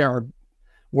obviously our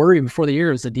worry before the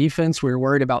year is the defense. We were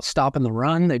worried about stopping the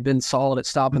run. They've been solid at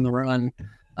stopping the run.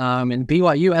 And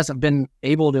BYU hasn't been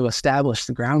able to establish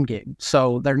the ground game.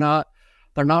 So they're not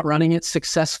running it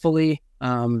successfully.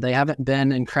 They haven't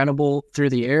been incredible through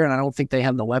the air, and I don't think they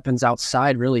have the weapons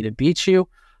outside really to beat you.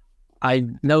 I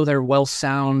know they're well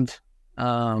sound.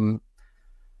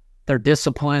 They're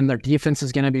disciplined. Their defense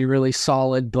is going to be really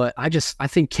solid, but I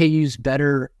think KU's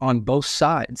better on both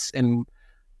sides. And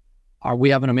we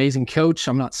have an amazing coach.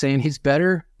 I'm not saying he's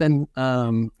better than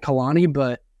Kalani,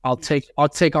 but I'll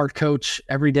take our coach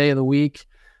every day of the week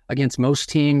against most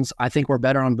teams. I think we're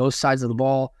better on both sides of the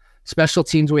ball. Special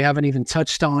teams we haven't even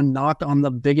touched on, knocked on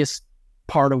the biggest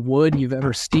part of wood you've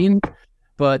ever seen.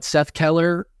 But Seth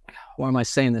Keller, why am I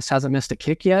saying this? Hasn't missed a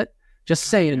kick yet? Just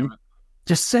saying.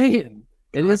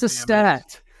 It is a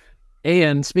stat.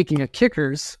 And speaking of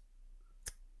kickers,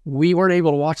 we weren't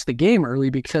able to watch the game early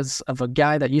because of a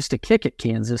guy that used to kick at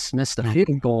Kansas, missed a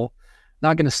field goal.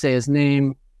 Not going to say his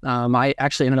name. I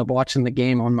actually ended up watching the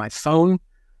game on my phone,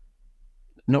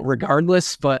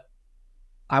 regardless, but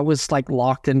I was like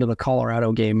locked into the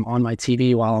Colorado game on my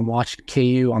TV while I'm watching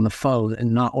KU on the phone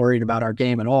and not worried about our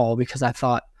game at all because I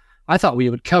thought we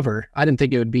would cover. I didn't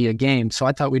think it would be a game, so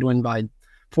I thought we'd win by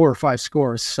 4 or 5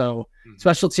 scores. So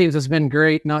special teams has been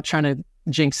great. Not trying to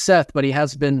jinx Seth, but he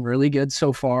has been really good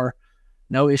so far.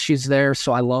 No issues there.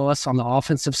 So I love us on the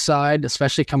offensive side,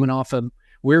 especially coming off a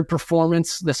weird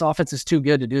performance. This offense is too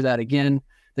good to do that again.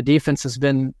 The defense has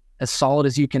been as solid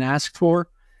as you can ask for.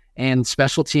 And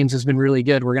special teams has been really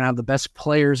good. We're going to have the best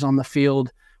players on the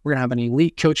field. We're going to have an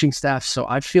elite coaching staff. So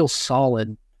I feel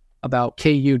solid about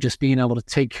KU just being able to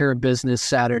take care of business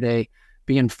Saturday,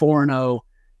 being 4-0,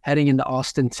 heading into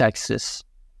Austin, Texas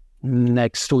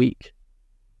next week.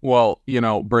 Well,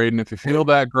 Braden, if you feel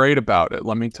that great about it,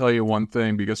 let me tell you one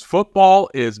thing, because football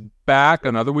is back.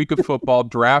 Another week of football.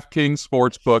 DraftKings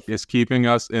Sportsbook is keeping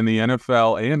us in the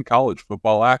NFL and college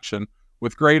football action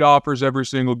with great offers every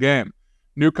single game.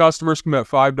 New customers can bet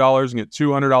 $5 and get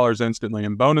 $200 instantly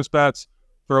in bonus bets.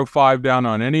 Throw $5 down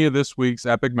on any of this week's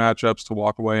epic matchups to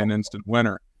walk away an instant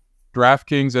winner.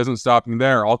 DraftKings isn't stopping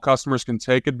there. All customers can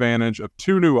take advantage of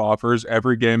 2 new offers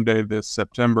every game day this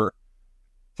September.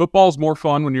 Football's more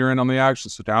fun when you're in on the action,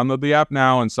 so download the app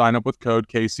now and sign up with code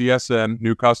KCSN.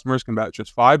 New customers can bet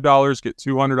just $5, get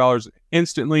 $200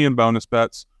 instantly in bonus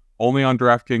bets, only on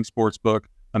DraftKings Sportsbook,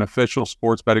 an official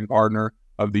sports betting partner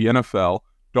of the NFL.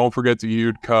 Don't forget to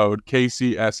use code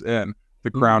KCSN.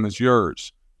 The crown is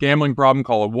yours. Gambling problem?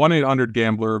 Call a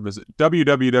 1-800-GAMBLER. Visit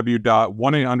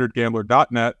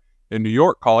www.1800gambler.net. In New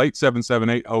York, call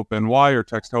 877-8-HOPE-NY or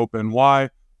text HOPE-NY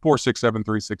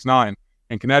 467-369.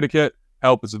 In Connecticut,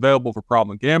 help is available for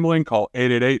problem gambling. Call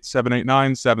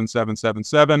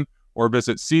 888-789-7777 or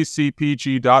visit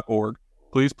ccpg.org.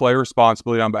 Please play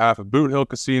responsibly on behalf of Boot Hill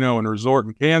Casino and Resort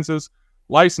in Kansas.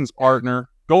 Licensed partner,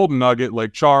 Golden Nugget,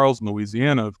 Lake Charles,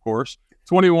 Louisiana, of course.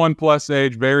 21 plus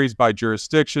age, varies by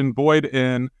jurisdiction, void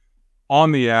in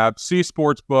on the app. See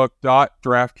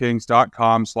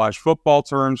sportsbook.draftkings.com/football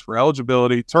terms for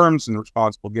eligibility, terms, and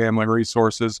responsible gambling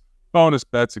resources. Bonus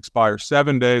bets expire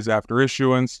 7 days after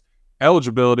issuance.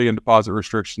 Eligibility and deposit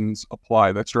restrictions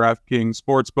apply. That's DraftKings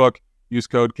Sportsbook. Use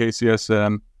code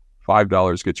KCSN.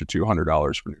 $5 get you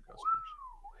 $200 for new customers.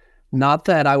 Not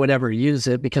that I would ever use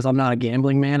it because I'm not a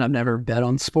gambling man. I've never bet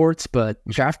on sports, but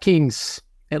DraftKings,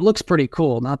 it looks pretty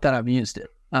cool. Not that I've used it.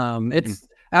 It's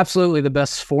absolutely the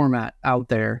best format out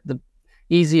there. The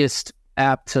easiest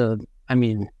app to,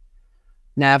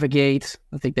 navigate.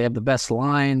 I think they have the best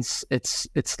lines. It's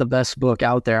the best book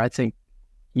out there. I think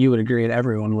you would agree and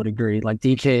everyone would agree. Like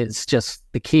DK is just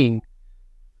the king.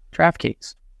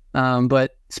 DraftKings.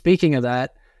 But speaking of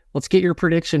that, let's get your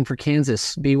prediction for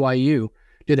Kansas, BYU.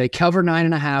 Do they cover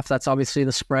 9.5? That's obviously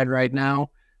the spread right now.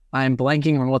 I'm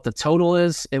blanking on what the total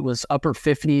is. It was upper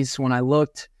 50s when I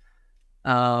looked.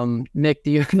 Nick,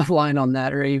 do you have the line on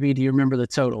that? Or AB, do you remember the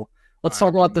total? Let's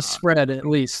talk about the spread at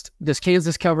least. Does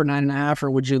Kansas cover 9.5,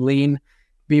 or would you lean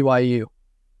BYU?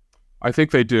 I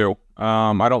think they do.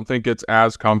 I don't think it's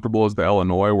as comfortable as the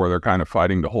Illinois, where they're kind of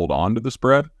fighting to hold on to the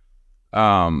spread.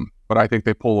 But I think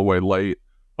they pull away late.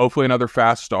 Hopefully another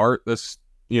fast start.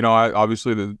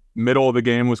 Obviously the middle of the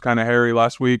game was kind of hairy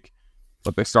last week,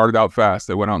 but they started out fast.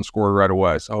 They went out and scored right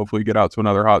away. So hopefully get out to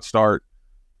another hot start,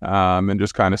 and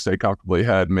just kind of stay comfortably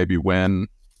ahead. Maybe win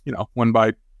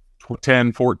by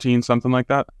 10, 14, something like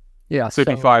that. Yeah.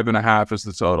 55.5 is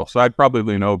the total. So I'd probably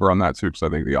lean over on that too, because I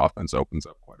think the offense opens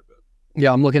up quite a bit.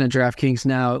 Yeah, I'm looking at DraftKings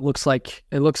now. It looks like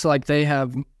they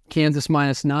have Kansas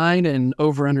 -9 and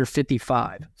over under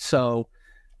 55. So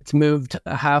it's moved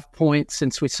a half point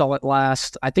since we saw it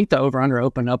last. I think the over under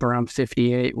opened up around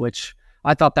 58, which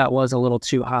I thought that was a little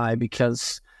too high,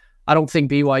 because I don't think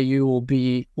BYU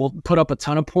will put up a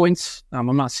ton of points.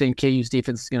 I'm not saying KU's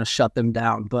defense is going to shut them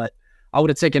down, but I would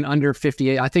have taken under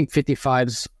 58. I think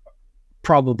 55's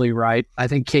probably right. I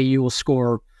think KU will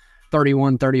score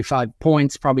 31, 35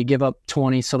 points, probably give up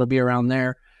 20, so it'll be around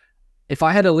there. If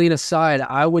I had to lean aside,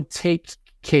 I would take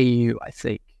KU, I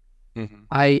think. Mm-hmm.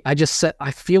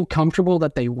 I feel comfortable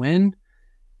that they win.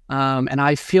 And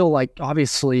I feel like,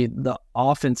 obviously, the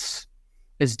offense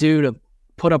is due to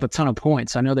put up a ton of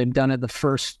points. I know they've done it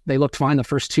they looked fine the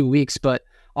first 2 weeks, but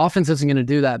offense isn't going to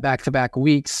do that back-to-back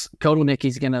weeks.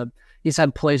 Kotelnicki's he's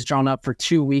had plays drawn up for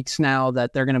 2 weeks now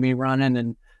that they're going to be running,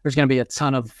 and there's going to be a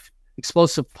ton of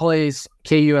explosive plays.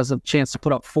 KU has a chance to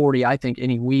put up 40, I think,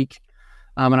 any week.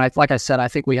 And like I said, I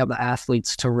think we have the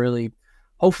athletes to really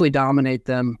hopefully dominate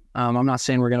them. I'm not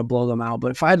saying we're going to blow them out,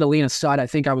 but if I had to lean aside, I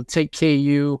think I would take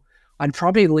KU. I'd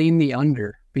probably lean the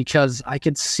under, because I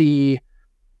could see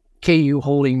KU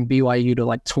holding BYU to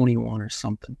like 21 or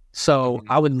something. So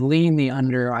I would lean the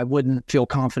under. I wouldn't feel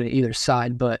confident either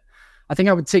side, but I think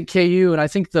I would take KU, and I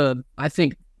think the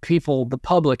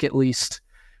public at least,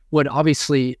 would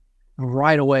obviously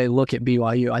right away look at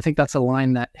BYU. I think that's a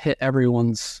line that hit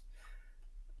everyone's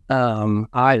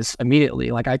eyes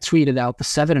immediately. Like, I tweeted out the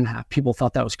 7.5. People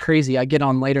thought that was crazy. I get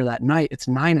on later that night, it's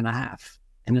 9.5,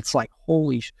 and it's like,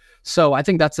 holy. So I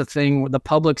think that's the thing. The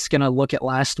public's going to look at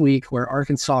last week, where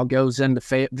Arkansas goes into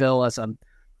Fayetteville as an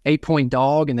 8-point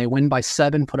dog, and they win by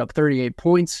 7, put up 38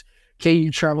 points.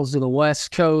 KU travels to the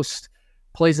West Coast,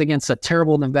 plays against a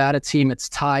terrible Nevada team. It's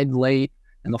tied late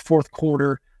in the fourth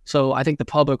quarter. So I think the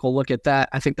public will look at that.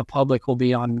 I think the public will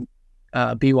be on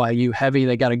BYU heavy.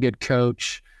 They got a good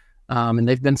coach, and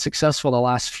they've been successful the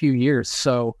last few years.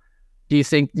 So do you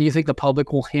think the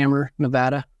public will hammer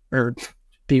Nevada or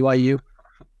BYU?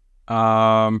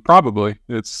 Probably.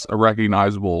 It's a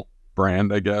recognizable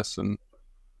brand, I guess. And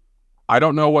I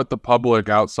don't know what the public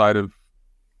outside of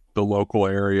the local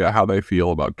area, how they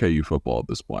feel about KU football at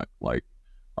this point. Like,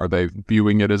 are they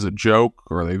viewing it as a joke,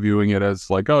 or are they viewing it as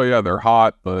like, oh yeah, they're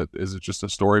hot, but is it just a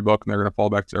storybook and they're going to fall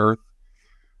back to earth?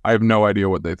 I have no idea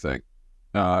what they think.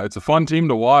 It's a fun team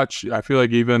to watch. I feel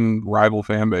like even rival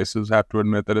fan bases have to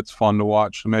admit that it's fun to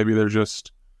watch. Maybe they're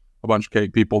just a bunch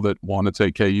of people that want to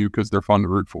take KU because they're fun to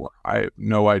root for. I have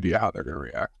no idea how they're going to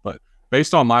react. But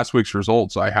based on last week's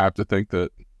results, I have to think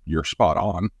that you're spot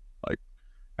on. Like,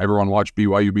 everyone watched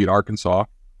BYU beat Arkansas.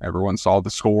 Everyone saw the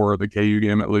score of the KU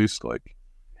game, at least. Like,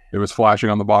 it was flashing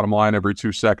on the bottom line every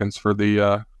 2 seconds for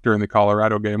the during the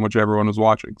Colorado game, which everyone was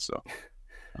watching. So,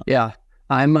 yeah,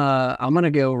 I'm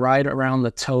gonna go right around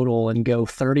the total and go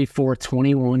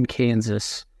 34-21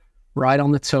 Kansas, right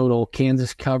on the total.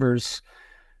 Kansas covers.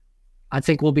 I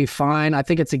think we'll be fine. I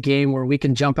think it's a game where we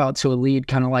can jump out to a lead,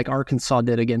 kind of like Arkansas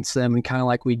did against them, and kind of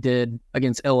like we did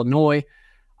against Illinois.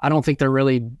 I don't think they're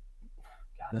really.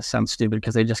 God, this sounds stupid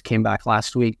because they just came back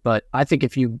last week, but I think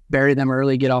if you bury them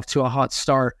early, get off to a hot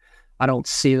start, I don't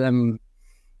see them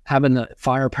having the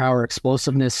firepower,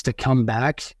 explosiveness to come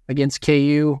back against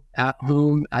KU at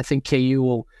home. I think KU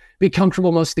will be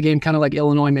comfortable most of the game, kind of like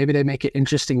Illinois. Maybe they make it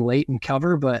interesting late and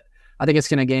cover, but I think it's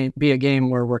going to be a game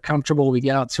where we're comfortable. We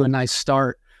get out to a nice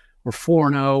start. We're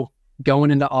 4-0 going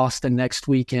into Austin next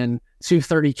weekend.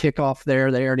 2:30 kickoff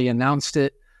there. They already announced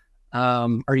it.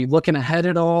 Are you looking ahead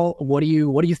at all? What do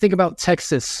you think about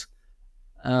Texas?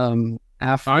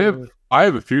 After I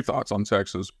have a few thoughts on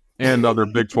Texas and other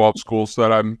Big 12 schools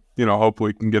that I'm,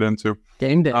 hopefully can get into.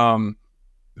 Game day.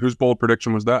 Whose bold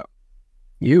prediction was that?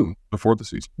 You. Before the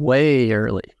season. Way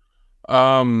early.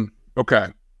 Okay.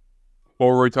 What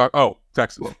were we talking? Oh,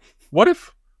 Texas. What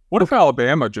if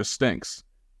Alabama just stinks?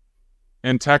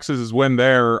 And Texas's win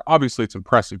there, obviously it's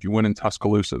impressive. You win in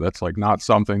Tuscaloosa. That's like not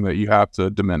something that you have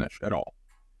to diminish at all.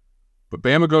 But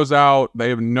Bama goes out. They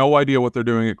have no idea what they're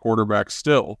doing at quarterback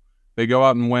still. They go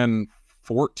out and win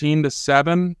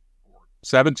 14-7,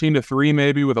 17-3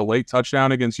 maybe with a late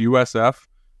touchdown against USF.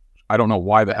 I don't know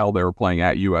why the hell they were playing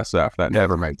at USF. That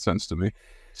never made sense to me.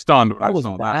 Stunned when I was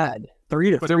saw bad. that.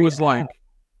 3-3. But it was like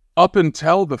up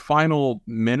until the final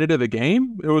minute of the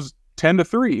game, it was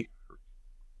 10-3,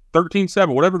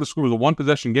 13-7, whatever the score was, a one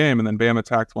possession game, and then Bama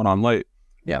tacked one on late.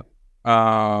 Yeah.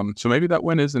 So maybe that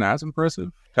win isn't as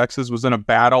impressive. Texas was in a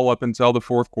battle up until the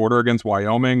fourth quarter against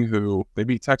Wyoming, who they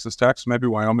beat Texas Tech. So maybe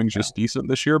Wyoming's just decent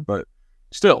this year, but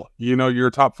still, you're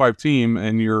a top 5 team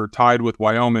and you're tied with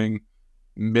Wyoming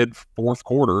mid fourth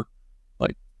quarter.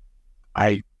 Like,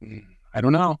 I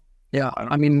don't know. Yeah,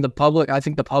 I mean, I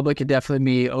think the public could definitely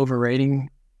be overrating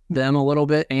them a little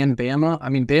bit, and Bama. I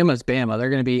mean, Bama's Bama. They're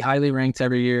going to be highly ranked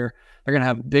every year. They're going to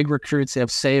have big recruits. They have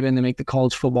Saban. They make the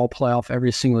college football playoff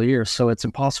every single year, so it's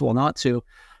impossible not to.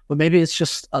 But maybe it's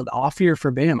just an off year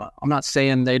for Bama. I'm not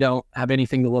saying they don't have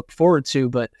anything to look forward to,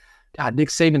 but God, Nick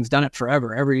Saban's done it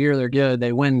forever. Every year they're good.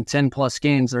 They win 10-plus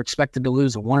games. They're expected to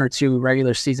lose 1 or 2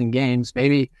 regular season games.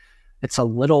 Maybe it's a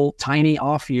little tiny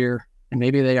off year, and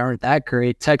maybe they aren't that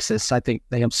great. Texas, I think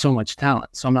they have so much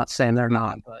talent, so I'm not saying they're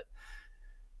not, but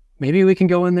maybe we can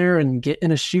go in there and get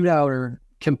in a shootout or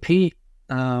compete.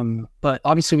 But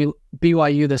obviously,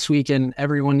 BYU this weekend,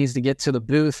 everyone needs to get to the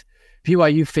booth.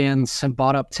 BYU fans have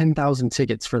bought up 10,000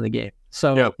 tickets for the game.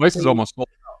 So yeah, place is almost full.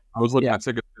 I was looking at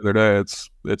tickets the other day.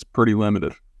 It's pretty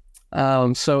limited.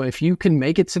 So if you can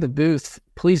make it to the booth,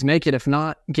 please make it. If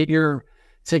not, get your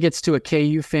tickets to a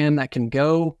KU fan that can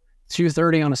go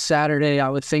 2:30 on a Saturday. I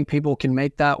would think people can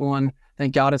make that one.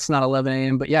 Thank God it's not 11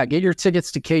 a.m. But yeah, get your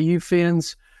tickets to KU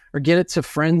fans or get it to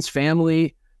friends,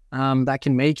 family that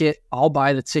can make it. I'll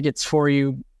buy the tickets for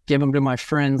you, give them to my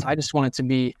friends. I just want it to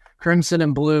be crimson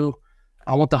and blue.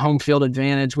 I want the home field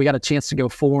advantage. We got a chance to go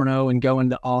 4-0 and go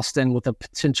into Austin with a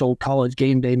potential college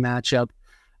game day matchup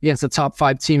against the top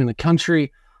 5 team in the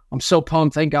country. I'm so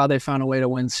pumped. Thank God they found a way to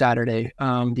win Saturday.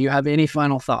 Do you have any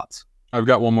final thoughts? I've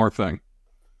got one more thing.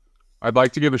 I'd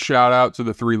like to give a shout out to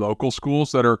the 3 local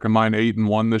schools that are combined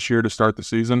 8-1 this year to start the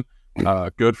season.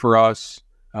 Good for us.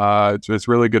 It's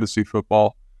really good to see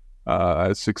football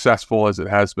as successful as it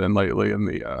has been lately in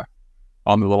the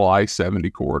on the little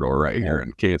I-70 corridor right here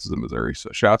in Kansas and Missouri.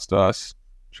 So shouts to us.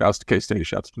 Shouts to K-State.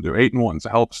 Shouts to Purdue. 8-1 is a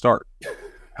hell of a start.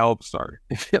 Hell of a start.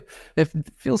 It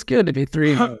feels good to be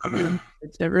 3-0.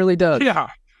 It really does. Yeah.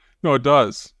 No, it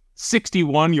does.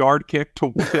 61-yard kick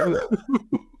to win.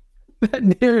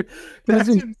 That's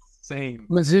insane.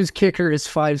 Mizzou's kicker is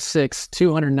 5'6",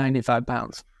 295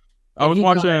 pounds. I was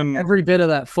watching every bit of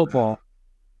that football.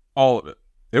 All of it.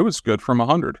 It was good from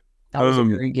 100. That was a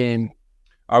great game.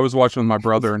 I was watching with my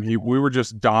brother, and we were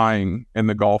just dying in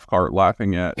the golf cart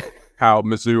laughing at how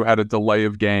Mizzou had a delay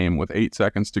of game with 8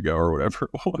 seconds to go or whatever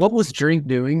it was. What was Drink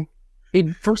doing?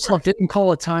 He first off didn't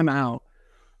call a timeout.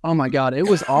 Oh my God, it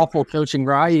was awful coaching.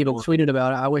 I even tweeted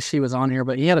about it. I wish he was on here,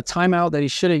 but he had a timeout that he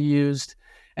should have used.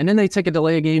 And then they take a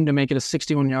delay of game to make it a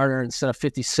 61-yarder instead of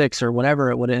 56 or whatever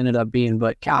it would have ended up being.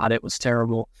 But God, it was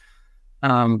terrible.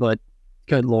 But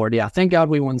good Lord, yeah. Thank God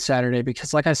we won Saturday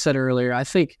because, like I said earlier, I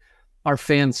think our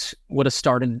fans would have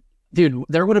started. Dude,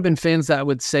 there would have been fans that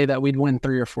would say that we'd win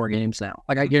 3 or 4 games now.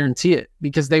 Like I guarantee it,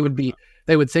 because they would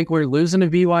think we're losing to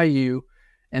BYU,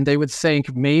 and they would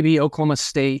think maybe Oklahoma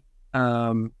State.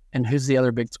 And who's the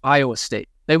other Iowa State?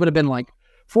 They would have been like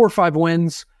 4 or 5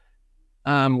 wins.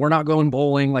 We're not going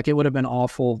bowling. Like it would have been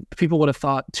awful. People would have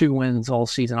thought 2 wins all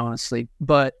season, honestly.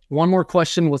 But one more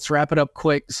question. Let's wrap it up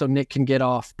quick so Nick can get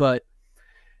off. But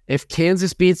if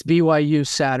Kansas beats BYU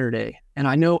Saturday, and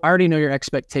I already know your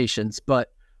expectations,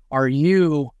 but are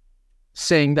you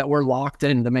saying that we're locked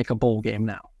in to make a bowl game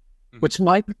now? Mm-hmm. Which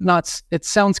might not, it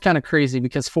sounds kind of crazy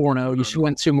because 4-0, you should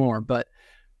win 2 more, but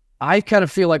I kind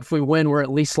of feel like if we win, we're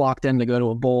at least locked in to go to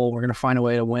a bowl. We're going to find a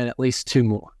way to win at least 2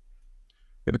 more.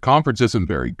 Yeah, the conference isn't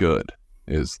very good.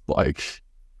 Is like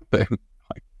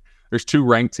there's 2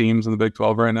 ranked teams in the Big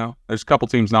 12 right now. There's a couple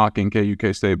teams knocking KU,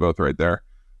 K-State, both right there.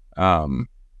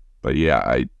 But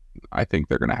yeah, I think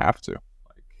they're going to have to.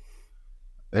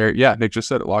 Nick just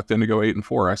said it, locked in to go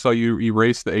 8-4. I saw you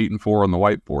erase the 8-4 on the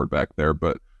whiteboard back there,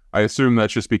 but I assume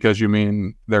that's just because you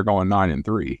mean they're going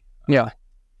 9-3. Yeah.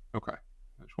 Okay.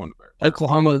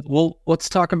 Oklahoma, let's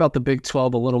talk about the Big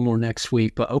 12 a little more next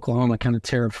week, but Oklahoma kind of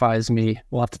terrifies me.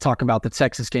 We'll have to talk about the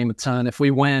Texas game a ton. If we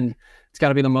win, it's got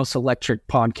to be the most electric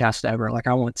podcast ever. Like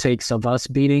I want takes of us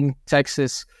beating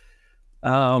Texas.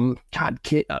 Oklahoma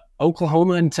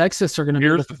and Texas are going to be.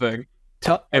 Here's the thing.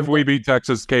 If we beat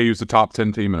Texas, KU's the top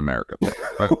 10 team in America.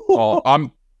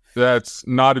 That's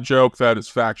not a joke. That is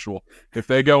factual. If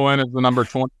they go in as the number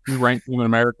 22 ranked team in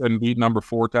America and beat number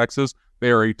 4 Texas,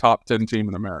 they are a top 10 team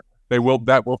in America.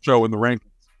 That will show in the rankings.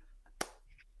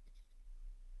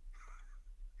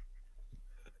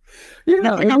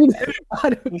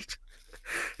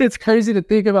 It's crazy to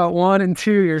think about 1 and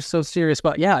 2. You're so serious,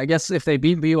 but yeah, I guess if they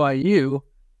beat BYU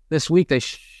this week, they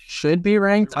should be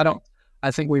ranked. I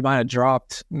think we might have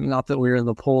dropped. Not that we were in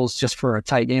the polls just for a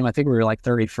tight game. I think we were like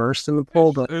 31st in the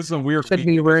poll, but it's a weird should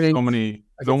be ranked.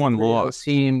 No one lost.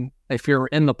 Team. If you're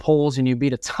in the polls and you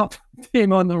beat a top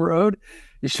team on the road,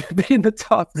 you should be in the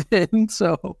top 10.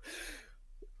 So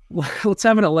let's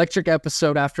have an electric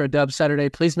episode after a dub Saturday.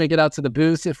 Please make it out to the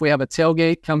booth. If we have a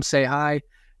tailgate, come say hi.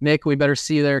 Nick, we better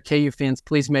see you there. KU fans,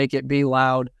 please make it. Be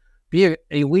loud. Be an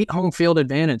elite home field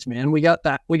advantage, man. We got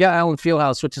that. We got Allen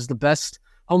Fieldhouse, which is the best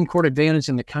home court advantage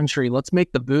in the country. Let's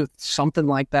make the booth something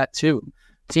like that too.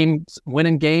 Teams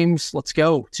winning games. Let's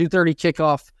go. 2:30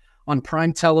 kickoff on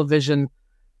prime television.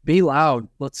 Be loud.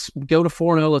 Let's go to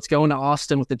 4-0. Let's go into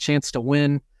Austin with the chance to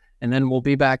win. And then we'll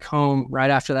be back home right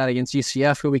after that against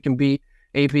UCF, who we can beat.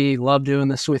 AP, love doing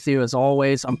this with you as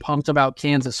always. I'm pumped about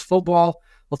Kansas football.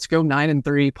 Let's go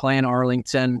 9-3 playing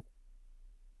Arlington.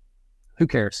 Who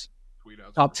cares?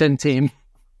 Top 10 team.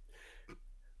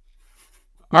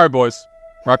 All right, boys.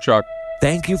 Rock chalk.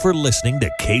 Thank you for listening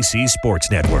to KC Sports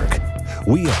Network.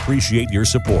 We appreciate your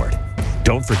support.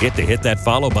 Don't forget to hit that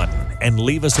follow button and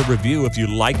leave us a review if you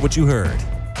like what you heard.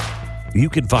 You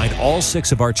can find all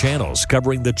 6 of our channels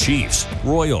covering the Chiefs,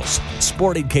 Royals,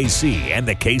 Sporting KC, and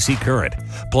the KC Current,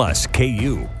 plus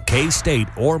KU, K-State,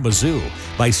 or Mizzou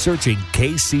by searching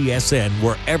KCSN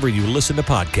wherever you listen to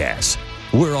podcasts.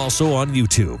 We're also on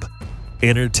YouTube.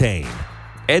 Entertain,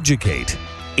 educate,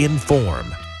 inform.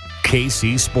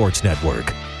 KC Sports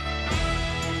Network.